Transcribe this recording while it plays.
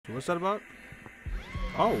So what's that about?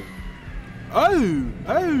 Oh. Oh.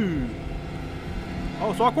 Oh.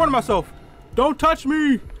 Oh, so I cornered myself. Don't touch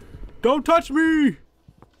me. Don't touch me.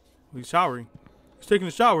 He's showering. He's taking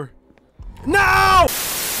a shower. No!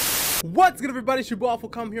 What's good, everybody? It's your boy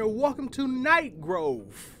Okami here. Welcome to Night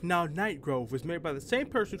Grove. Now, Night Grove was made by the same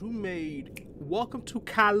person who made Welcome to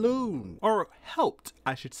Kowloon. Or helped,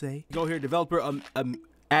 I should say. Go here, developer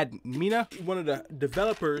Admina, one of the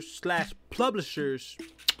developers slash publishers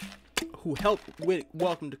who helped with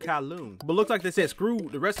Welcome to Kowloon. But looks like they said, screw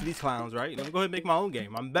the rest of these clowns, right? Let me go ahead and make my own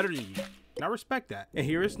game. I'm better than you. And I respect that. And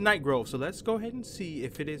here is Night Grove. So let's go ahead and see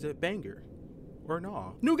if it is a banger or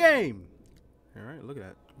not. New game. All right, look at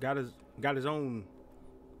that. Got his own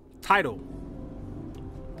title.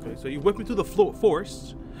 Okay, so you whipped me through the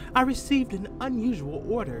forest. I received an unusual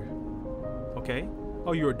order. Okay.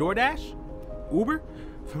 Oh, you're a DoorDash? Uber?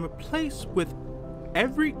 From a place with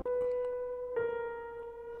every...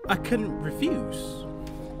 I couldn't refuse.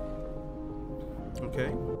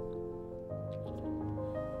 Okay.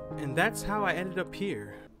 And that's how I ended up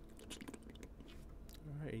here.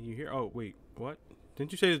 All right, you here? Oh, wait, what?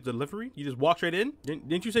 Didn't you say it's delivery? You just walked straight in?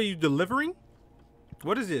 Didn't you say you delivering?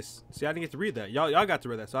 What is this? See, I didn't get to read that. Y'all got to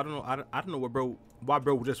read that, so I don't know. I don't know why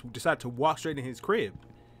bro just decided to walk straight in his crib.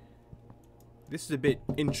 This is a bit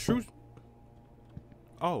intrusive.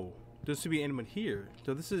 Oh, there should be anyone here.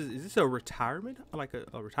 So is this a retirement? Like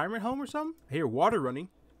a retirement home or something? I hear water running.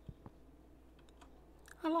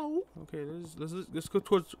 Hello. Okay, let's go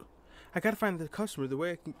towards. I gotta find the customer. That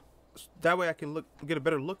way I can get a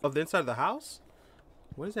better look of the inside of the house.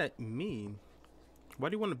 What does that mean? Why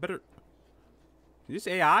do you want a better? Is this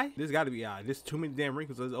AI? This got to be AI. There's too many damn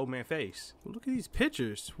wrinkles on this old man face. Look at these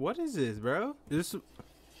pictures. What is this, bro? Is this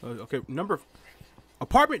okay?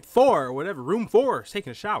 Apartment 4 or whatever. Room 4 is taking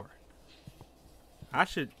a shower. I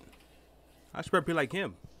should probably be like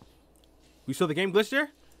him. We saw the game glitch there.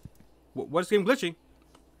 What's the game glitching?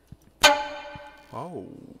 Oh,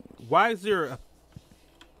 why is there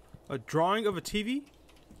a drawing of a TV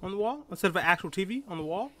on the wall instead of an actual TV on the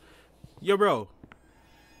wall? Yo, bro.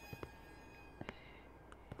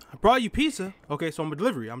 I brought you pizza. Okay, so I'm a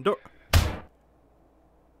delivery.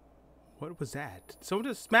 What was that? Someone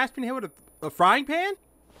just smashed me in the head with a frying pan?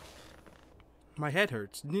 My head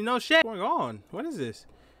hurts. You know, shit. What's going on? What is this?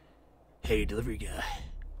 Hey, delivery guy.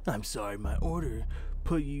 I'm sorry my order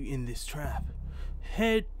put you in this trap.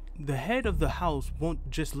 The head of the house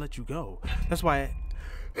won't just let you go. That's why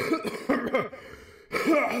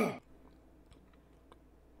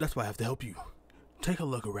That's why I have to help you. Take a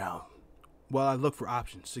look around while I look for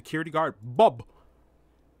options. Security guard, Bob.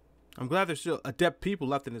 I'm glad there's still adept people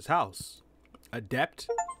left in this house. Adept?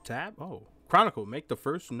 Tab? Oh. Chronicle, make the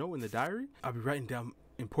first note in the diary. I'll be writing down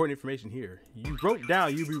important information here. You wrote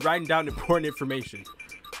down you'll be writing down important information.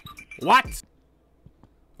 What?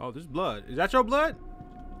 Oh, there's blood. Is that your blood?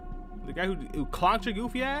 The guy who clonked your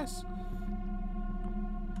goofy ass?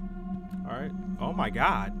 Alright. Oh my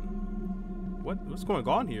god. What's going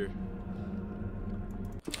on here?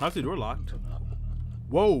 How's the door locked?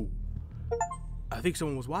 Whoa. I think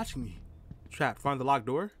someone was watching me. Trapped. Find the locked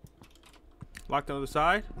door. Locked on the other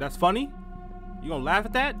side. That's funny. You gonna laugh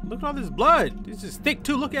at that? Look at all this blood. This is thick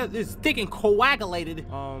too. Look at this, thick and coagulated.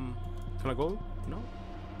 Can I go? No.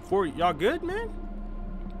 For y'all good, man?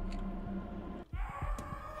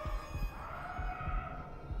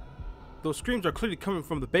 Those screams are clearly coming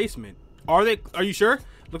from the basement. Are they? Are you sure?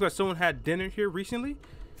 Look like someone had dinner here recently.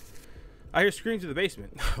 I hear screams in the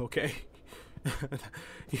basement. Okay.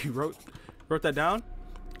 You wrote that down.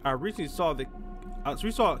 I recently saw so we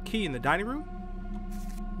saw a key in the dining room.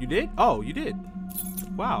 You did? Oh, you did.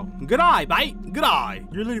 Wow. Good eye, mate. Good eye.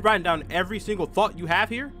 You're literally writing down every single thought you have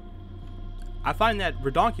here. I find that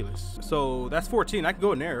redonkulous. So that's 14. I can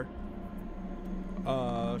go in there.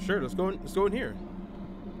 Sure. Let's go in here.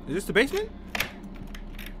 Is this the basement?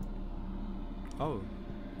 Oh,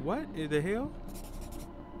 what in the hell?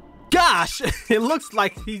 Gosh, it looks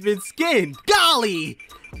like he's been skinned. Golly,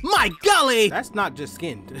 my golly. That's not just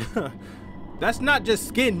skinned. That's not just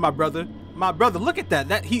skinned, my brother. My brother, look at that.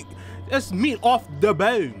 That's meat off the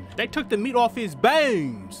bone. They took the meat off his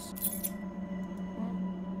bones.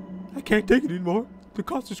 I can't take it anymore. The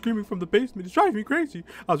constant screaming from the basement is driving me crazy.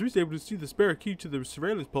 I was recently able to see the spare key to the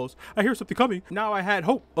surveillance post. I hear something coming. Now I had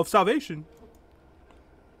hope of salvation.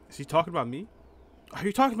 Is he talking about me? Are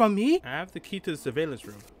you talking about me? I have the key to the surveillance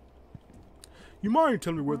room. You mind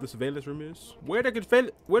telling me where the surveillance room is? What's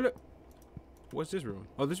this room?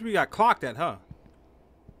 Oh, this we got clocked at, huh?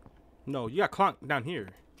 No, you got clocked down here.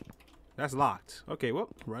 That's locked. Okay, well,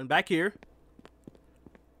 run back here.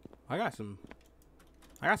 I got some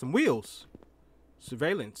wheels.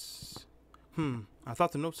 Surveillance. I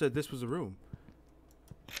thought the note said this was a room.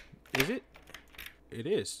 Is it? It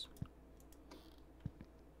is.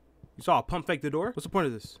 You saw a pump fake the door? What's the point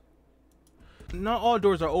of this? Not all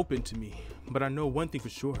doors are open to me, but I know one thing for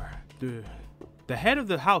sure. The head of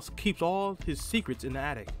the house keeps all his secrets in the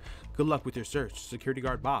attic. Good luck with your search, security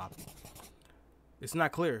guard Bob. It's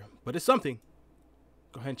not clear, but it's something.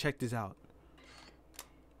 Go ahead and check this out.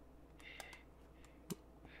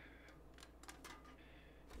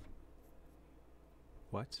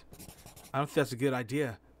 What? I don't think that's a good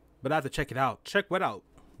idea, but I have to check it out. Check what out?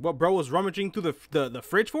 What bro was rummaging through the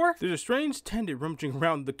fridge for? There's a strange tenant rummaging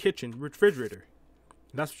around the kitchen refrigerator.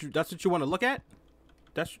 That's what you want to look at?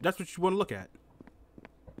 That's what you want to look at.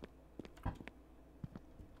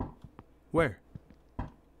 Where?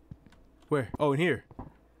 Where? Oh, in here.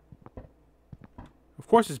 Of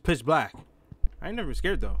course it's pitch black. I ain't never been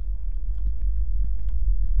scared though.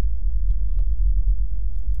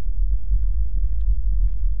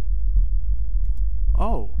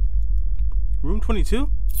 Oh. Room 22?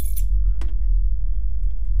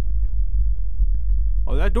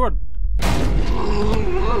 Oh, that door.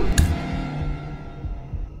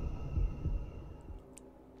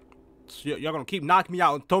 Y'all gonna keep knocking me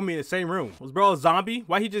out and throw me in the same room. Was bro a zombie?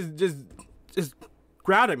 Why he just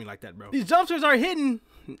growled at me like that, bro? These jump scares are hidden.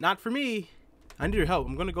 Not for me. I need your help.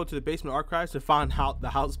 I'm gonna go to the basement archives to find out the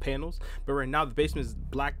house panels. But right now the basement is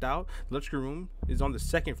blacked out. The electrical room is on the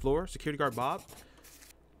 2nd floor. Security guard Bob.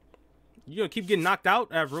 You gonna keep getting knocked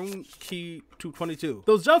out at room key 222.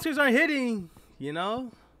 Those jump scares aren't hitting, you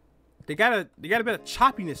know? They got a bit of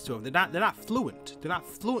choppiness to them. They're not fluent. They're not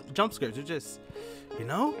fluent jump scares. They're just, you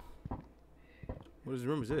know? What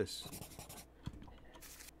room is this?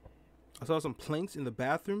 I saw some planks in the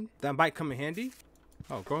bathroom. That might come in handy.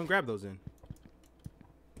 Oh, go and grab those in.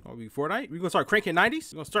 Oh, we Fortnite? We gonna start cranking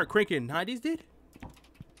 90s? We gonna start cranking 90s, dude?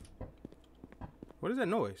 What is that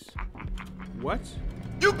noise? What?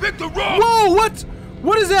 You picked the wrong. Whoa! What?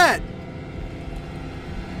 What is that?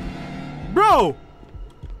 Bro!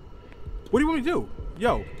 What do you want me to do?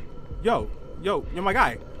 You're my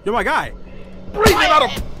guy. You're my guy. Breathe out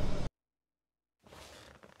of.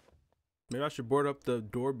 Maybe I should board up the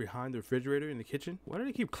door behind the refrigerator in the kitchen. Why do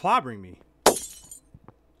they keep clobbering me?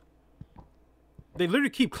 They literally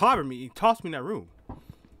keep clobbering me. He tossed me in that room.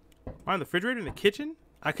 Behind the refrigerator in the kitchen?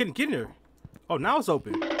 I couldn't get in there. Oh, now it's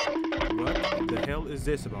open. What the hell is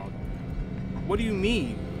this about? What do you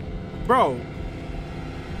mean? Bro.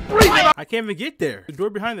 I can't even get there. The door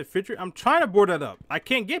behind the refrigerator? I'm trying to board that up. I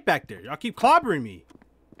can't get back there. Y'all keep clobbering me.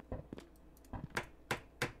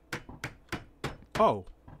 Oh.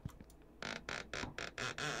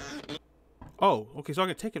 Oh, okay, so I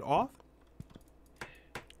can take it off?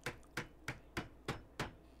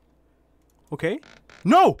 Okay.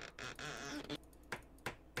 No!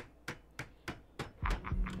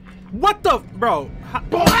 What the? Bro.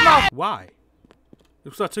 Why?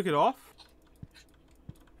 So I took it off?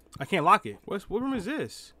 I can't lock it. What room is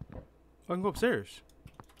this? I can go upstairs.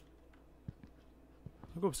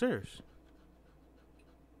 I'll go upstairs.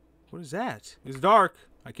 What is that? It's dark.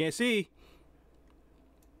 I can't see.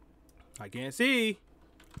 I can't see.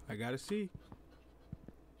 I gotta see.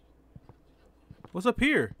 What's up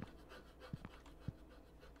here?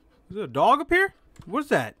 Is there a dog up here? What's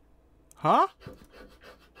that? Huh?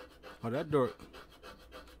 Oh, that door.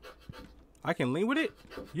 I can lean with it?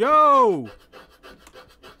 Yo!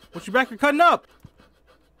 What you back here cutting up?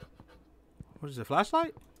 What is it, a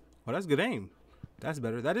flashlight? Oh, that's good aim. That's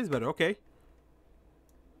better. That is better. Okay.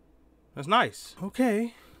 That's nice.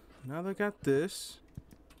 Okay. Now that I got this.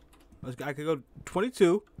 I could go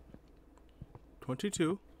 22.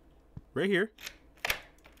 22. Right here.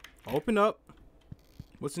 Open up.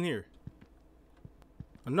 What's in here?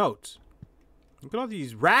 A note. Look at all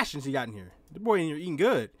these rations he got in here. The boy in here eating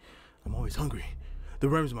good. I'm always hungry. The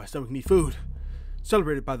worms in my stomach need food.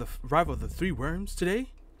 Celebrated by the arrival of the 3 worms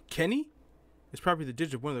today. Kenny? It's probably the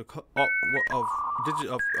digit of one of the code. Alright,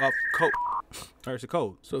 it's a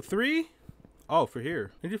code. So 3. Oh, for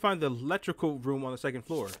here. I need to find the electrical room on the 2nd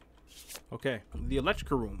floor. Okay, the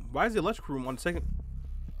electrical room. Why is the electrical room on the second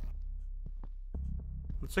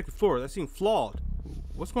floor? That seems flawed.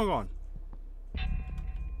 What's going on?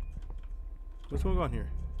 What's going on here?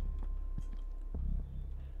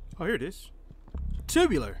 Oh, here it is.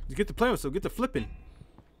 Tubular. You get the playing, so get the flipping.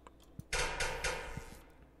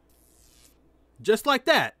 Just like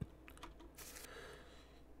that.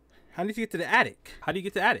 I need to get to the attic. How do you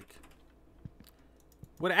get to the attic?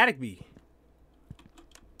 What'd the attic be?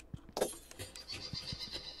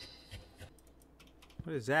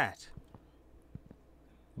 What is that?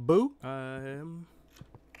 Boo?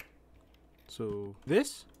 So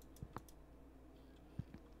this?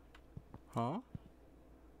 Huh?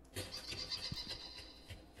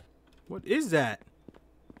 What is that?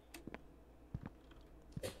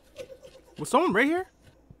 Was someone right here?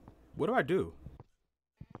 What do I do?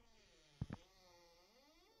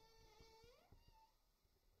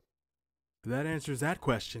 That answers that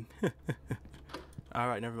question. All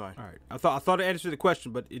right, never mind. All right, I thought it answered the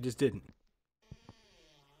question, but it just didn't.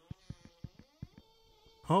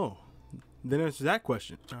 Oh, that answers that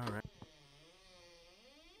question. All right.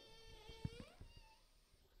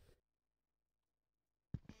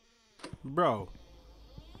 Bro.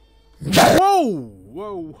 Whoa!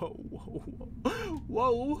 Whoa, whoa, whoa,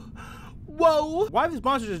 whoa, whoa! Why did this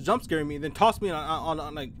monster just jump scare me and then toss me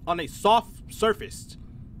on a soft surface?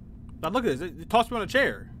 Now look at this, it tossed me on a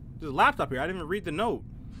chair. There's a laptop here, I didn't even read the note.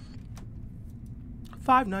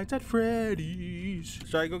 Five Nights at Freddy's.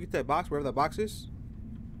 Should I go get that box, wherever that box is?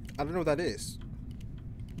 I don't know what that is.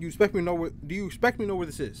 Do you expect me to know where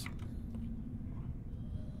this is?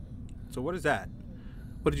 So what is that?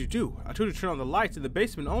 What did you do? I told you to turn on the lights in the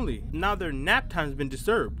basement only. Now their nap time has been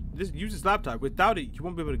disturbed. Use this laptop. Without it, you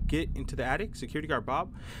won't be able to get into the attic. Security guard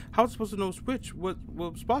Bob. How was I supposed to know which? What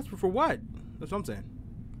responsible for what? That's what I'm saying.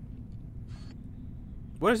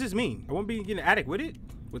 What does this mean? I won't be getting the attic with it?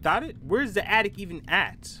 Without it? Where's the attic even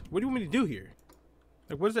at? What do you want me to do here?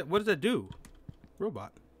 Like, what does that do?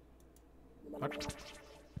 Robot.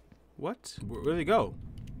 What? Where did they go?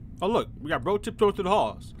 Oh look, we got bro tiptoeing through the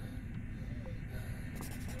halls.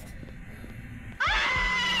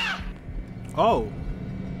 Oh.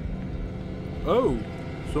 Oh.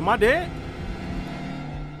 So am I dead?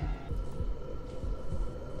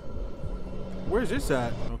 Where's this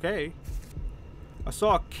at? Okay. I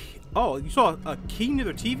saw a key. Oh, you saw a key near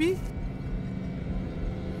the TV?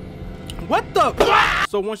 What the?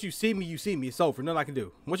 So once you see me, It's over. Nothing I can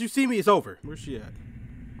do. Once you see me, it's over. Where's she at?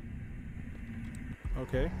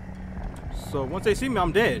 Okay. So once they see me,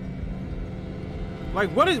 I'm dead.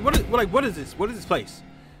 Like, what is this? What is this place?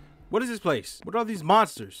 What is this place? What are these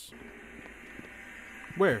monsters?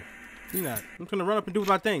 Where? You not? I'm just gonna run up and do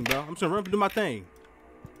my thing, bro. I'm just gonna run up and do my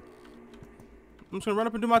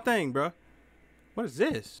thing. Bro. What is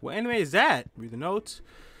this? What anime is that? Read the notes.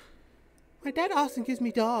 My dad Austin gives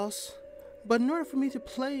me dolls, but in order for me to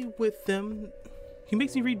play with them, he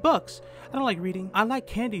makes me read books. I don't like reading. I like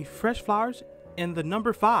candy, fresh flowers, and the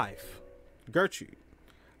number 5. Gertrude.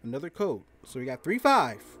 Another code. So we got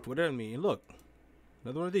 3-5. What does that mean? Look.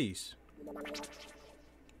 Another one of these.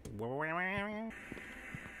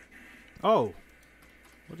 Oh.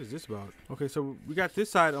 What is this about? Okay, so we got this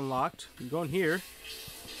side unlocked. We go in here.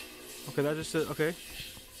 Okay, that just said, okay.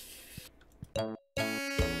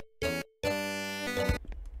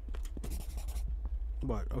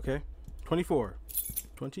 What? Okay. 24.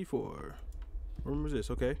 24. What is this?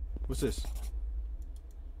 Okay. What's this?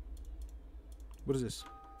 What is this?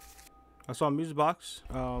 I saw a music box.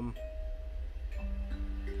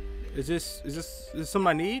 Is this something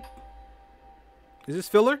I need? Is this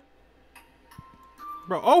filler?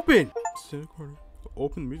 Bro, open!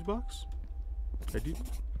 Open the music box? I do.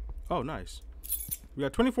 Oh, nice. We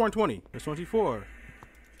got 24 and 20. That's 24.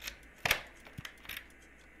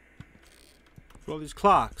 All these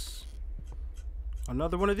clocks.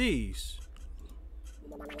 Another one of these.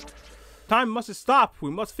 Time must stop.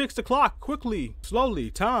 We must fix the clock quickly, slowly.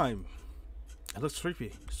 Time. It looks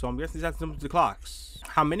creepy. So I'm guessing these have some of the clocks.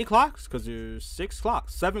 How many clocks? Because there's 6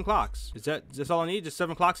 clocks, 7 clocks. Is that just all I need? Just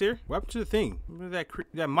 7 clocks here? What happened to the thing? Look at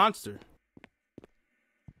that monster.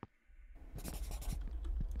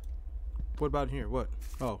 What about in here? What?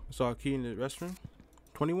 Oh, I saw a key in the restroom.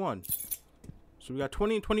 21. So we got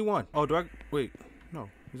 20 and 21. Oh, do I? Wait. No.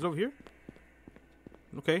 Is it over here?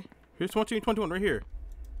 Okay. Here's 20 and 21 right here.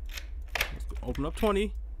 Let's go open up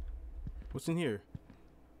 20. What's in here?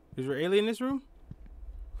 Is there an alien in this room?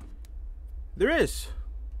 There is.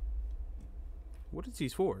 What is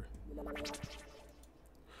these for?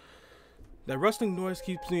 That rustling noise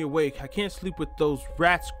keeps me awake. I can't sleep with those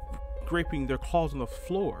rats scraping their claws on the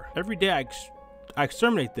floor. Every day I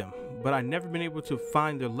exterminate them, but I've never been able to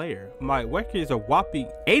find their lair. My record is a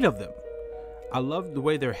whopping 8 of them. I love the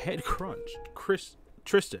way their head crunch.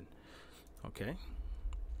 Tristan. Okay.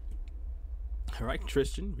 All right,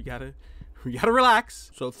 Tristan, we gotta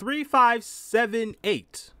relax. So 3, 5, 7,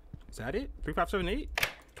 8. Is that it? 3, 5, 7, 8.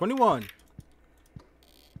 21.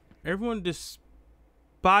 Everyone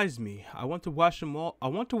despise me. I want to wash them all. I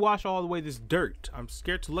want to wash all away this dirt. I'm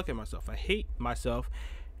scared to look at myself. I hate myself.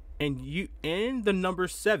 And the number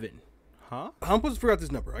 7. Huh? I'm supposed to figure out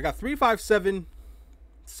this number. I got 3, 5, 7.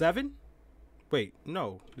 7? Wait,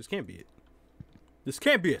 no. This can't be it. This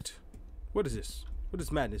can't be it. What is this? What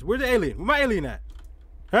is madness? Where's the alien? Where's my alien at?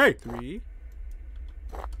 Hey! 3.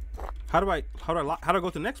 How do I go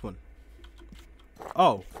to the next one?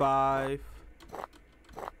 Oh, 5.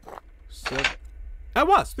 7. That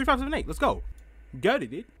was 3, 5, 7, 8. Let's go. Got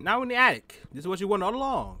it, dude. Now in the attic. This is what you wanted all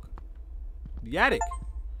along. The attic.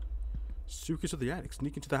 Secrets of the attic.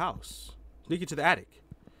 Sneak into the house. Sneak into the attic.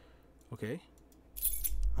 Okay.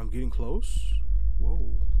 I'm getting close. Whoa.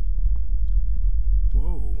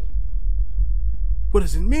 Whoa. What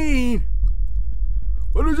does it mean?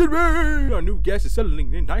 What does it mean? Our new guest is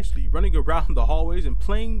settling in nicely, running around the hallways and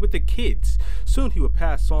playing with the kids. Soon he will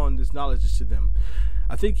pass on this knowledge to them.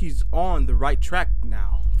 I think he's on the right track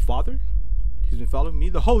now. Father? He's been following me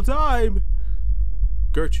the whole time.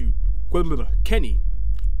 Gertrude. Kenny.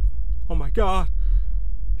 Oh my God.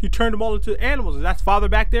 He turned them all into animals. And that's father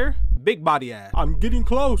back there? Big body ass. I'm getting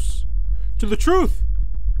close to the truth.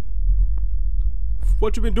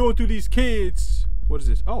 What you been doing to these kids? What is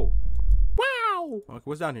this? Oh. Wow. Okay,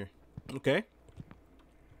 what's down here? Okay.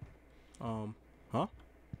 Huh?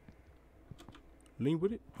 Lean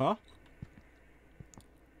with it? Huh?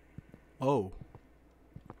 Oh.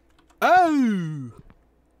 Oh.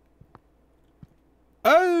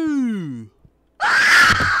 Oh.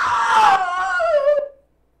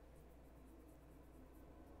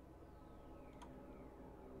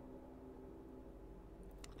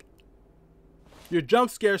 Your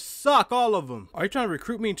jump scares suck, all of them. Are you trying to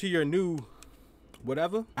recruit me into your new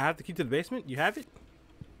whatever? I have to keep to the basement? You have it?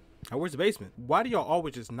 Oh, where's the basement? Why do y'all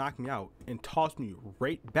always just knock me out and toss me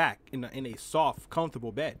right back in a soft,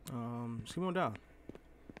 comfortable bed? Just come on down.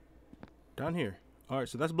 Down here. All right,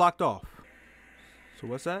 so that's blocked off. So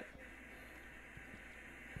what's that?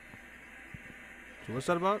 So what's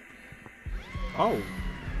that about? Oh.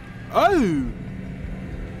 Oh.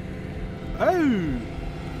 Oh.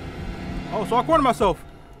 Oh, so I cornered myself.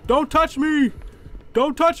 Don't touch me.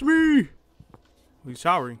 Don't touch me. He's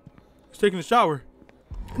showering. He's taking a shower.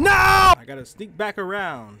 No! I gotta sneak back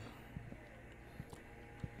around.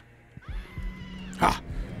 Ha.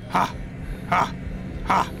 Ha. Ha.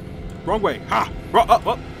 Ha. Wrong way. Ha.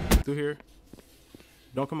 Up. Through here.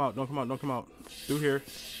 Don't come out. Don't come out. Don't come out. Through here.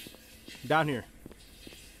 Down here.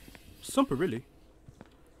 Simple, really.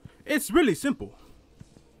 It's really simple.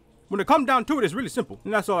 When it comes down to it, it's really simple.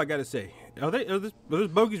 And that's all I gotta say. Are those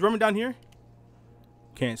bogeys roaming down here?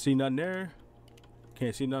 Can't see nothing there.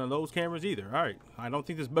 Can't see none of those cameras either. All right. I don't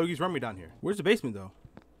think this bogey's roaming down here. Where's the basement, though?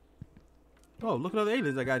 Oh, look at all the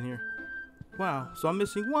aliens I got in here. Wow. So I'm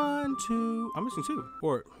missing 1, 2. I'm missing 2.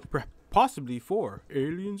 Or possibly 4.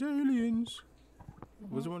 Aliens.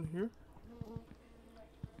 Was there one here?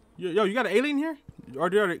 Yo, you got an alien here? Or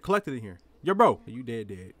they already collected in here? Yo, bro. You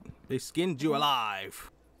dead. They skinned you alive.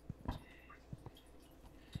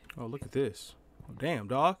 Oh, look at this. Oh, damn,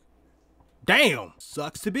 dog. Damn!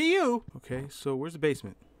 Sucks to be you. Okay, so where's the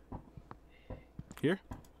basement? Here?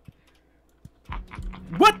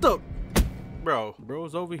 What the? Bro.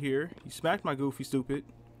 Bro's over here. He smacked my goofy stupid.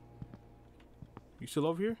 You still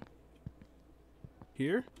over here?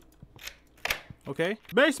 Here? Okay.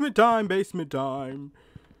 Basement time, basement time.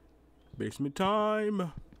 Basement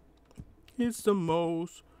time. It's the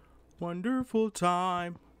most wonderful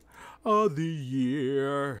time of the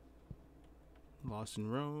year. Lost in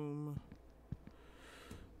Rome.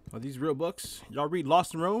 Are these real books? Y'all read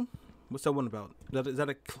Lost in Rome? What's that one about? Is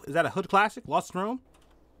that a hood classic? Lost in Rome?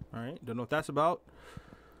 All right, don't know what that's about.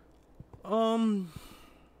 Get some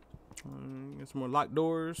more locked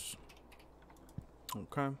doors.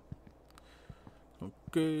 Okay.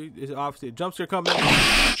 There's obviously a jump scare coming.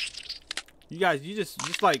 You guys, you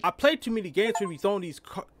just like, I played too many games for me throwing these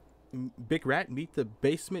Big Rat, Meet the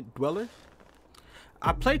Basement Dweller.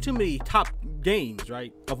 I play too many top games,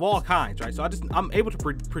 right, of all kinds, right? So I'm able to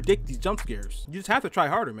predict these jump scares. You just have to try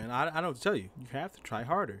harder, man. I don't know what to tell you. You have to try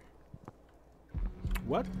harder.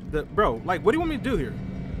 What the, bro? Like, what do you want me to do here?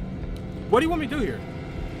 What do you want me to do here?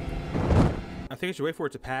 I think I should wait for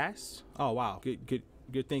it to pass. Oh wow,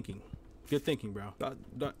 good thinking. Good thinking, bro.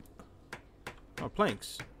 Oh,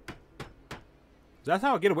 planks. That's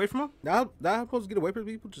how I get away from them? That how I'm supposed to get away from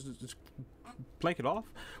people? Just plank it off?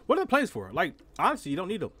 What are the planes for? Like, honestly, you don't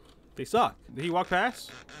need them. They suck. Did he walk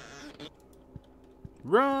past?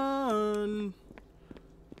 Run!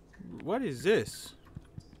 What is this?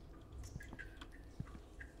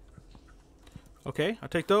 Okay, I'll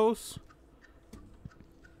take those.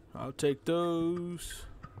 I'll take those.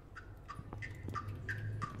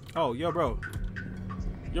 Oh, yo, bro.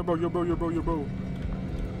 Yo, bro.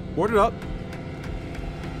 Board it up.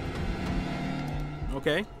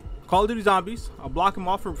 Okay. Call of Duty Zombies. I'll block him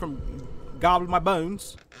off from gobbling my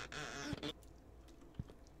bones.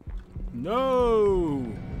 No.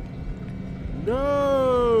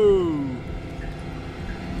 No.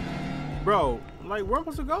 Bro, like, where am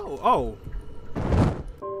I supposed to go? Oh.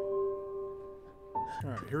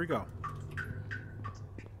 Alright, here we go.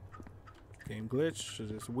 Game glitch. So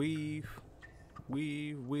just weave.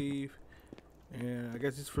 Weave, weave. And I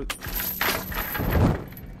guess it's for...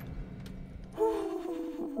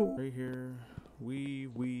 Right here.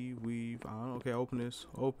 Weave, weave, weave. I don't know. Okay, open this.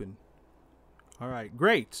 Open. Alright,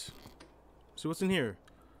 great. So what's in here?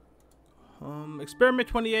 Experiment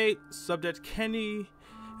 28. Subject Kenny.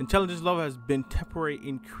 Intelligence level has been temporarily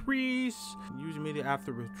increased. Use immediately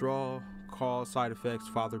after withdrawal. Cause side effects.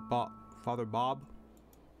 Father Bob.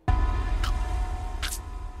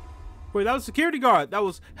 Wait, that was a security guard. That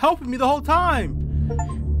was helping me the whole time.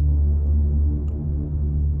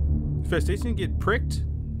 Infestation get pricked.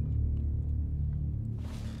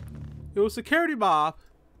 It was security Bob.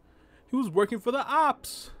 He was working for the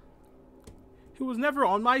ops. He was never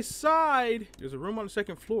on my side. There's a room on the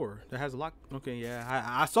second floor that has a lock. Okay, yeah,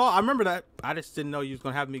 I remember that. I just didn't know you was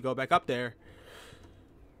gonna have me go back up there.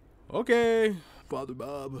 Okay, Father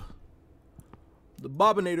Bob. The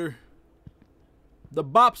Bobinator. The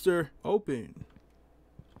Bobster. Open.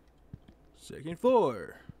 Second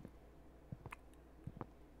floor.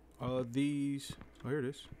 These. Oh, here it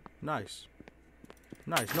is. Nice.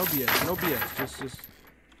 Nice. No BS. No BS. Just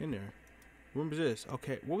in there. What room is this?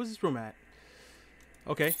 Okay. What was this room at?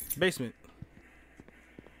 Okay. Basement.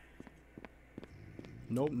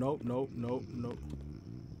 Nope. Nope. Nope. Nope. Nope.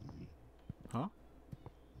 Huh?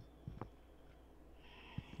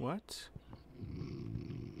 What?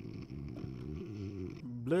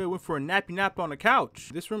 Blair went for a nappy nap on the couch.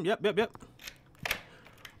 This room? Yep. Yep. Yep.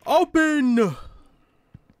 Open! Here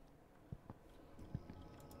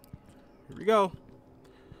we go.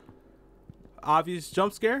 Obvious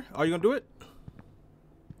jump scare. Are you gonna do it?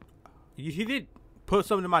 He did put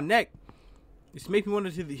something in my neck. It's making me one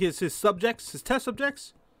of his subjects, his test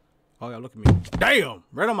subjects. Oh yeah, look at me. Damn!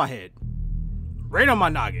 Right on my head. Right on my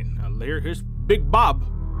noggin. Now, here's Big Bob.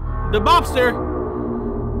 The Bobster.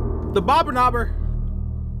 The Bobber-knobber.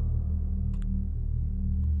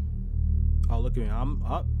 Oh, look at me. I'm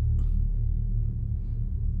up.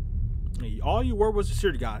 All you were was a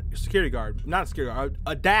security guard. Not a security guard.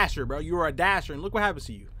 A dasher, bro. You were a dasher, and look what happens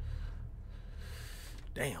to you.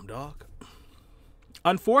 Damn, dog.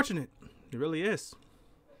 Unfortunate. It really is.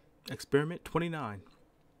 Experiment 29.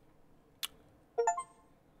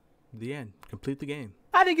 The end. Complete the game.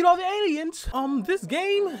 I didn't get all the aliens. This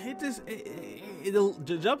game,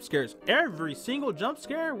 the jump scares. Every single jump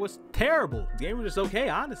scare was terrible. The game was just okay,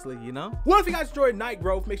 honestly, you know. Well, if you guys enjoyed Night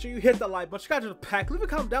Grove, make sure you hit that like button, subscribe to the pack, leave a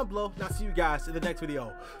comment down below, and I'll see you guys in the next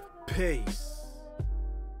video. Peace.